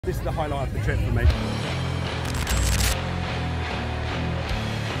This is the highlight of the trip for me.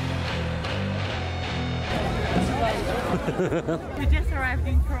 We just arrived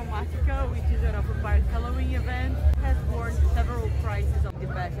in Traumatica, which is an Europa Park Halloween event. It has won several prizes of the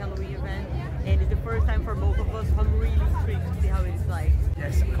best Halloween event, and it's the first time for both of us. I'm really intrigued to see how it's like.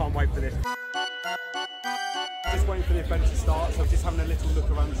 Yes, I can't wait for this. Just waiting for the event to start, so just having a little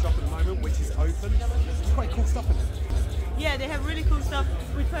look around the shop at the moment, which is open. There's quite cool stuff in it. Yeah, they have really cool stuff.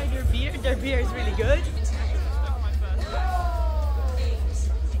 We tried their beer. Their beer is really good.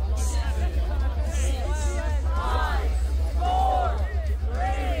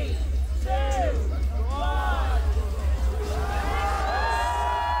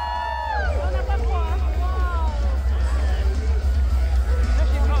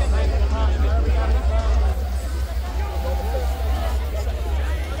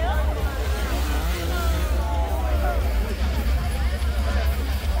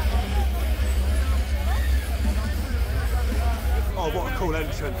 Oh, what a cool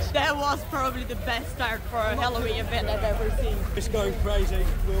entrance. That was probably the best start for a Halloween event I've ever seen. It's going crazy.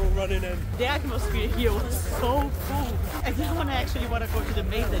 We're all running in. The atmosphere here was so cool. I didn't actually want to go to the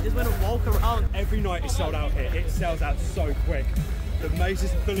maze. I just want to walk around. Every night is sold out here. It sells out so quick. The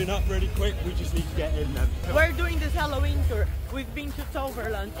mazes are filling up really quick. We just need to get in them. We're doing this Halloween tour. We've been to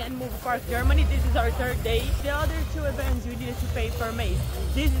Toverland and Move Park, Germany. This is our third day. The other two events you needed to pay per maze.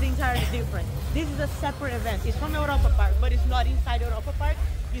 This is entirely different. This is a separate event. It's from Europa Park, but it's not inside Europa Park.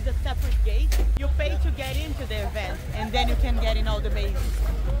 It's a separate gate. You pay to get into the event, and then you can get in all the mazes.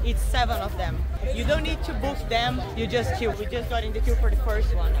 It's 7 of them. You don't need to book them. You just queue. We just got in the queue for the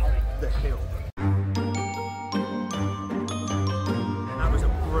first one. The hill.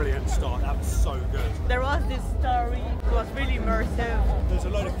 Brilliant start, that was so good. There was this story, it was really immersive. There's a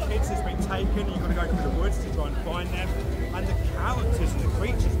lot of kids that's been taken, you've got to go through the woods to try and find them. And the characters and the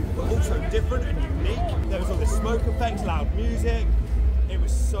creatures were also different and unique. There was all the smoke effects, loud music. It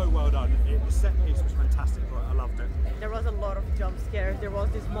was so well done. The set piece was fantastic, I loved it. There was a lot of jump scares. There was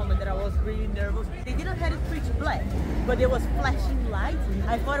this moment that I was really nervous. They didn't have it pitch black, but there was flashing lights.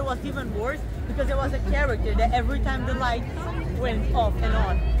 I thought it was even worse because there was a character that every time the light went off and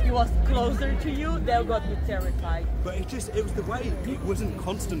on, he was closer to you. That got me terrified. But it was the way, it wasn't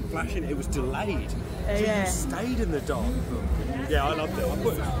constant flashing, it was delayed. So yeah. You stayed in the dark. Yeah, I loved it. I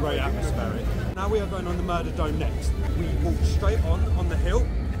thought it was very atmospheric. Now we are going on the Murderdome next. We walk straight on the hill.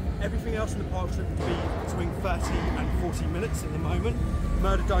 Everything else in the park's looking to be between 30 and 40 minutes at the moment.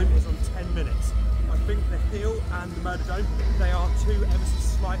 Murderdome is on 10 minutes. I think the hill and the Murderdome, they are two ever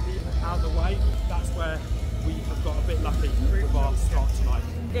so slightly out of the way. That's where we have got a bit lucky with our start tonight.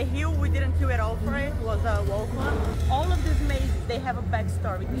 The hill we didn't queue at all for it, was a walk one. All of these mazes, they have a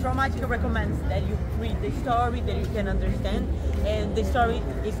backstory. Traumatica recommends that you read the story, that you can understand. And the story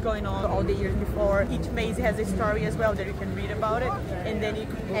is going on all the years before. Each maze has a story as well that you can read about it. And then it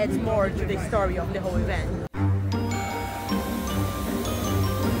adds more to the story of the whole event.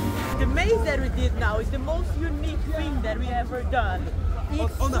 The maze that we did now is the most unique thing that we ever done.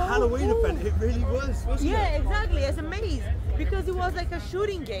 On the Halloween event, it really was, wasn't it? Yeah, exactly, as a maze. Because it was like a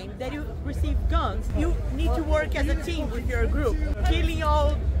shooting game that you receive guns. You need to work as a team with your group, killing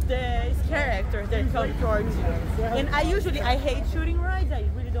all the characters that come towards you. And I hate shooting rides, I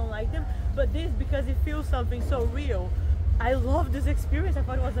really don't like them. But this, because it feels something so real, I love this experience. I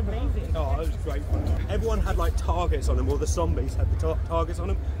thought it was amazing. Oh, it was great fun. Everyone had like targets on them, or the zombies had the targets on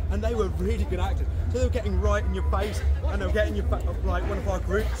them, and they were really good actors. So they were getting right in your face, and they were getting your like one of our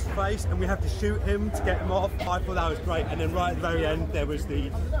group's face, and we had to shoot him to get him off. I thought that was great. And then right at the very end, there was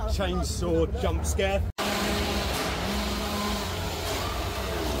the chainsaw jump scare.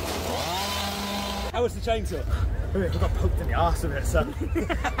 How was the chainsaw? We got poked in the arse of it, so.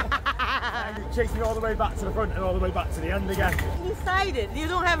 And it chased me all the way back to the front and all the way back to the end again. Inside it, you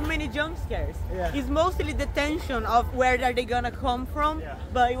don't have many jump scares. Yeah. It's mostly the tension of where are they gonna come from, yeah.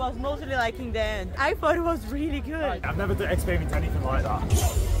 But it was mostly like in the end. I thought it was really good. I've never experienced anything like that.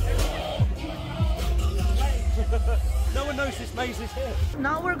 No one knows this maze is here.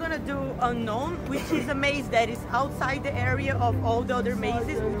 Now we're gonna do Unknown, which is a maze that is outside the area of all the other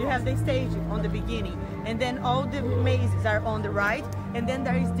mazes. You have the stage on the beginning, and then all the mazes are on the right, and then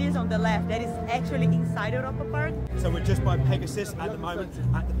there is this on the left that is actually inside Europa Park. So we're just by Pegasus at the moment,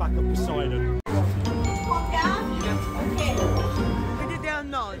 at the back of Poseidon. We did the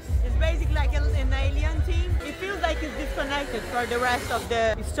Unknowns. It's basically like an alien team. It feels like like it's disconnected for the rest of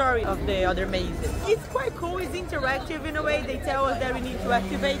the story of the other mazes. It's quite cool, it's interactive in a way. They tell us that we need to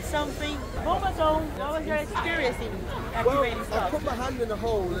activate something. Murderdome, what was your experience in activating stuff? I put my hand in a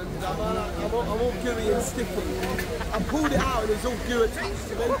hole and I'm all gooey and sticky. I pulled it out and it's all goo attached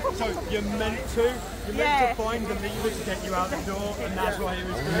to me. So you're meant to find the lever to get you out the door, and that's why it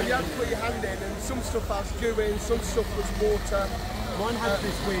was And good. you have to put your hand in, and some stuff has gooey and some stuff was water. Mine had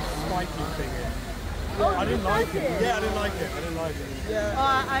this weird spiky thing in. Oh, I didn't like it. it. Yeah, I didn't like it. I didn't like it. Yeah.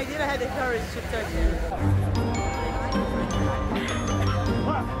 Oh, I didn't have the courage to touch it.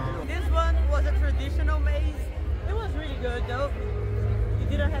 This one was a traditional maze. It was really good though. It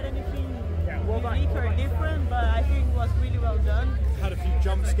didn't have anything unique or different, but I think it was really well done. Had a few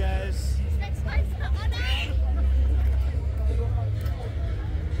jump scares.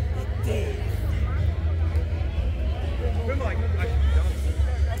 We're like actually dancing.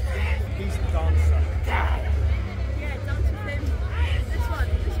 He's the dancer. Yeah, dance with him. This one.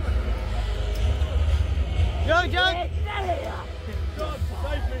 Go, John! God,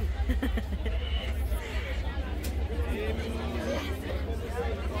 save me!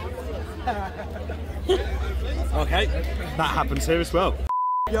 Okay, that happens here as well.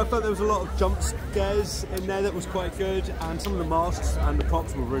 Yeah, I felt there was a lot of jump scares in there that was quite good, and some of the masks and the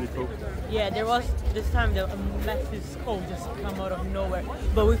props were really cool. Yeah, there was this time a massive skull just come out of nowhere,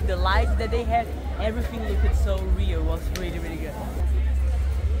 but with the lights that they had, everything looked so real. It was really, really good.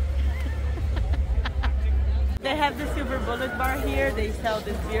 They have the silver bullet bar here. They sell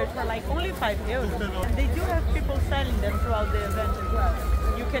this beer for like only €5. And they do have people selling them throughout the event as well.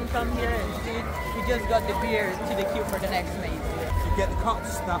 You can come here and see it. We just got the beer to the queue for the next maze. You get the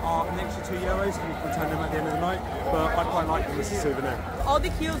cups that are an extra €2 and you can return them at the end of the night, but I quite like them as a souvenir. All the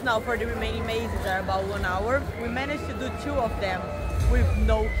queues now for the remaining mazes are about 1 hour. We managed to do 2 of them with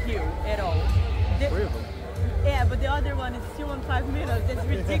no queue at all. 3 of them. Yeah, but the other one is still on 5 minutes. It's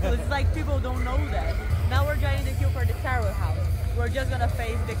ridiculous. It's like people don't know that. Now we're joining the queue for the Tarot House. We're just gonna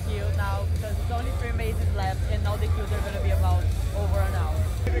face the queue now because it's only 3 mazes left, and now the queues are gonna be about over an hour.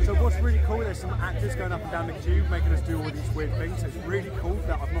 So what's really cool, there's some actors going up and down the queue making us do all these weird things. It's really cool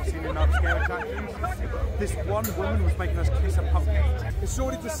that I've not seen in other scare attractions. This one woman was making us kiss a pumpkin. It's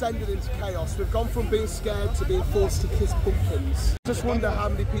already descended into chaos. We've gone from being scared to being forced to kiss pumpkins. Just wonder how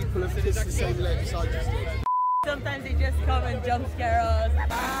many people have kissed the same lips I just did. Sometimes they just come and jump scare us.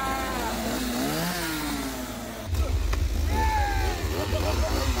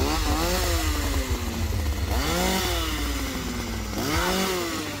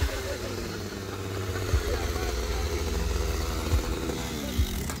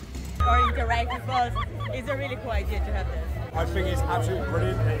 Or interact with us. It's a really cool idea to have this. I think it's absolutely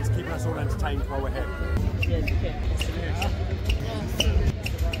brilliant and it's keeping us all entertained while we're here. Yes, you can.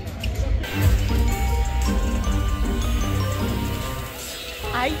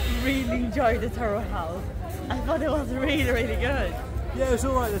 I really enjoyed the Tarot House. I thought it was really, really good. Yeah, it's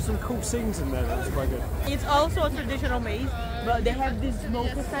alright, there's some cool scenes in there that was quite good. It's also a traditional maze, but they have this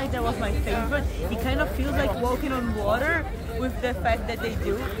smoke side that was my favorite. It kind of feels like walking on water with the fact that they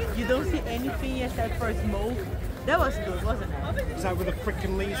do. You don't see anything except for smoke. That was good, wasn't it? Is that with a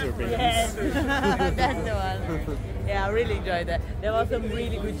freaking laser beam? Yes, that's the one. Yeah, I really enjoyed that. There was some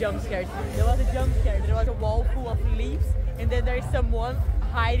really good jump scares. There was a jump scare, there was a wall full of leaves, and then there is someone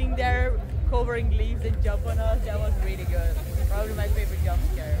hiding there, covering leaves and jump on us. That was really good. Probably my favorite jump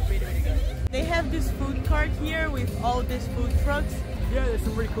scare. Really, really good. They have this food cart here with all these food trucks. Yeah, there's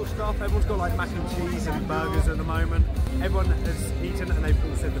some really cool stuff. Everyone's got like mac and cheese and burgers at the moment. Everyone has eaten and they've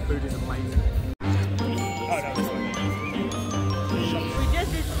all said the food is amazing. We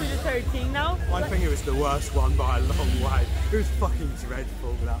just reached to the 13 now. I think it was the worst one by a long way. It was fucking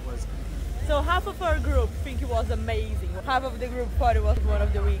dreadful, that was. So half of our group think it was amazing. Half of the group thought it was one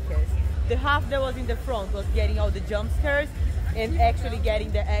of the weakest. The half that was in the front was getting all the jump scares and actually getting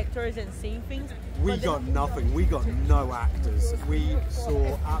the actors and seeing things. We got nothing. We got no actors. We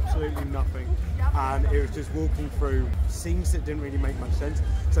saw absolutely nothing. And it was just walking through scenes that didn't really make much sense.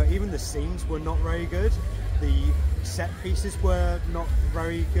 So even the scenes were not very good. The set pieces were not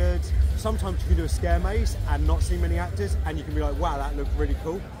very good. Sometimes you can do a scare maze and not see many actors and you can be like, wow, that looked really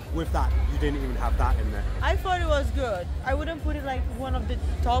cool. With that, you didn't even have that in there. I thought it was good. I wouldn't put it like one of the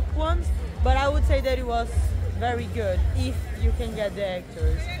top ones, but I would say that it was very good if you can get the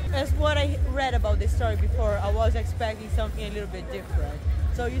actors. As what I read about this story before, I was expecting something a little bit different.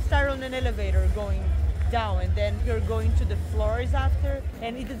 So you start on an elevator going down and then you're going to the floors after,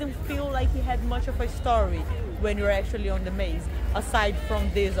 and it doesn't feel like it had much of a story when you're actually on the maze, aside from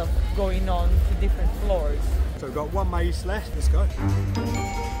this of going on to different floors. So we've got one maze left, let's go.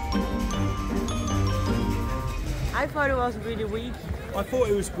 I thought it was really weak. I thought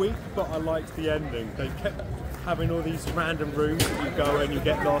it was weak, but I liked the ending. They kept having all these random rooms that you go and you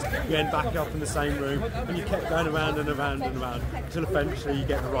get lost, you end back up in the same room, and you kept going around and around and around until eventually you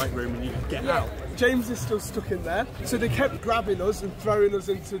get the right room and you get out. James is still stuck in there, so they kept grabbing us and throwing us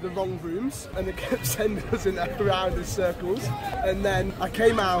into the wrong rooms, and they kept sending us around in circles. And then I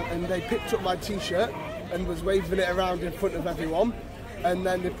came out and they picked up my t-shirt and was waving it around in front of everyone. And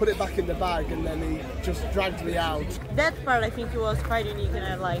then they put it back in the bag, and then he just dragged me out. That part I think it was quite unique, and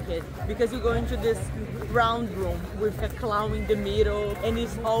I like it because you go into this round room with a clown in the middle, and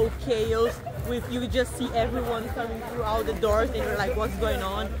it's all chaos. You just see everyone coming through all the doors, and you're like, what's going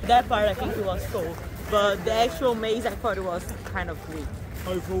on? That part I think it was cool, but the actual maze I thought it was kind of weak.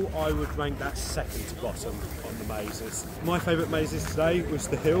 Overall, I would rank that second to bottom on the mazes. My favourite mazes today was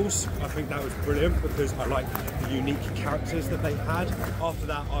the hills. I think that was brilliant because I liked the unique characters that they had. After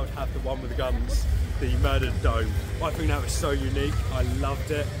that, I would have the one with the guns, the Murderdome. I think that was so unique. I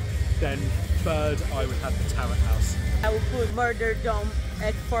loved it. Then third, I would have the Turret House. I would put Murderdome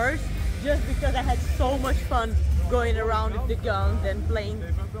at first, just because I had so much fun going around with the guns and playing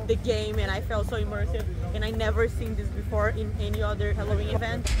the game, and I felt so immersive, and I never seen this before in any other Halloween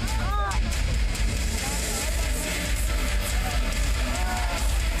event.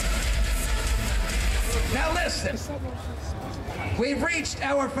 Now listen, we've reached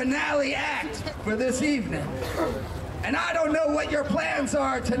our finale act for this evening, and I don't know what your plans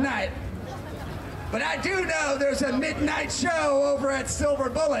are tonight, but I do know there's a midnight show over at Silver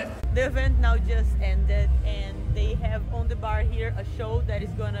Bullet. The event now just ended, and they have on the bar here a show that is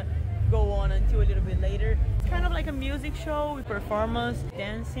gonna go on until a little bit later. It's kind of like a music show with performance,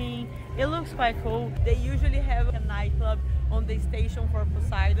 dancing. It looks quite cool. They usually have a nightclub on the station for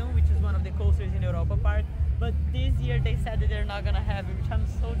Poseidon, which is one of the coasters in Europa Park. But this year they said that they're not gonna have it, which I'm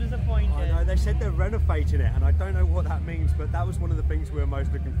so disappointed. I know, they said they're renovating it, and I don't know what that means, but that was one of the things we were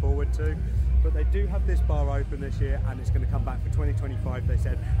most looking forward to. But they do have this bar open this year, and it's going to come back for 2025, they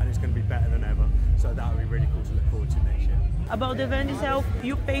said, and it's going to be better than ever. So that would be really cool to look forward to next year. About the event itself,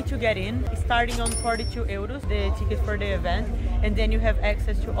 you pay to get in, starting on 42 euros, the ticket for the event, and then you have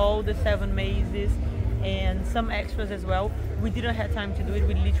access to all the 7 mazes and some extras as well. We didn't have time to do it.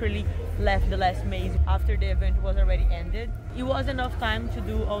 We literally left the last maze after the event was already ended. It was enough time to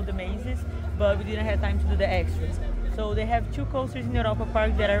do all the mazes, but we didn't have time to do the extras. So they have 2 coasters in Europa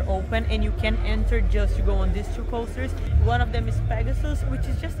Park that are open, and you can enter just to go on these 2 coasters. One of them is Pegasus, which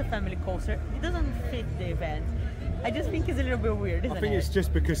is just a family coaster. It doesn't fit the event. I just think it's a little bit weird, isn't it? I think it's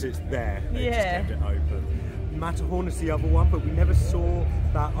just because it's there. They just Yeah. kept it open. Matterhorn is the other one, but we never saw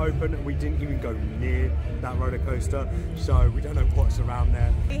that open, and we didn't even go near that roller coaster, so we don't know what's around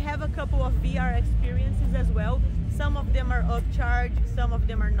there. They have a couple of VR experiences as well. Some of them are upcharge, some of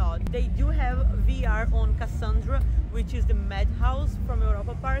them are not. They do have VR on Cassandra, which is the madhouse from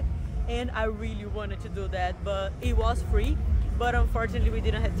Europa Park, and I really wanted to do that, but it was free, but unfortunately we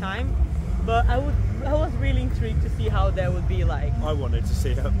didn't have time. But I was really intrigued to see how that would be like. I wanted to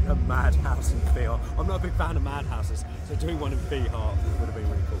see a madhouse in VR. I'm not a big fan of madhouses, so doing one in VR would have been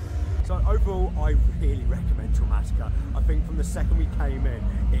really cool. So overall, I really recommend Traumatica. I think from the second we came in,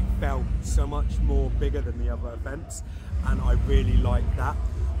 it felt so much more bigger than the other events, and I really liked that.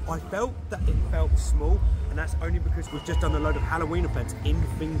 I felt that it felt small, and that's only because we've just done a load of Halloween events in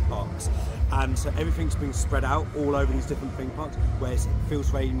theme parks, and so everything's been spread out all over these different theme parks, whereas it feels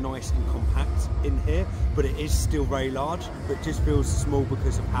very nice and compact in here, but it is still very large, but it just feels small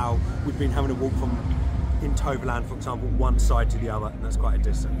because of how we've been having to walk from in Toverland, for example, one side to the other, and that's quite a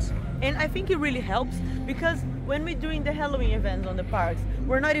distance. And I think it really helps because when we're doing the Halloween events on the parks,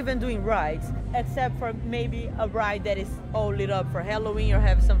 we're not even doing rides, except for maybe a ride that is all lit up for Halloween or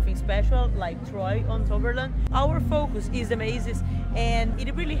have something special like Troy on Toverland. Our focus is the mazes, and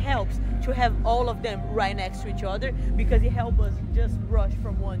it really helps to have all of them right next to each other because it helps us just rush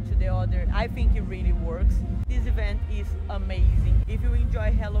from one to the other. I think it really works. This event is amazing. If you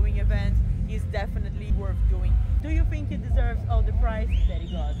enjoy Halloween events, it's definitely worth doing. Do you think it deserves all the price that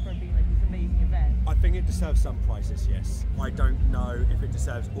it got for being like this amazing event? I think it deserves some prizes, yes. I don't know if it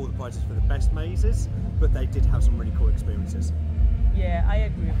deserves all the prizes for the best mazes, but they did have some really cool experiences. Yeah, I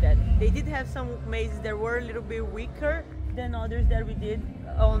agree with that. They did have some mazes that were a little bit weaker than others that we did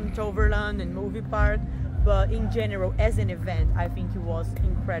on Toverland and Movie Park, but in general, as an event, I think it was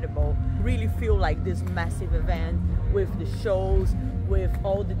incredible. Really feel like this massive event with the shows, with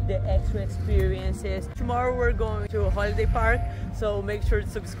all the extra experiences. Tomorrow we're going to Holiday Park, so make sure to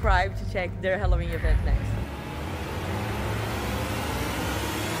subscribe to check their Halloween event next.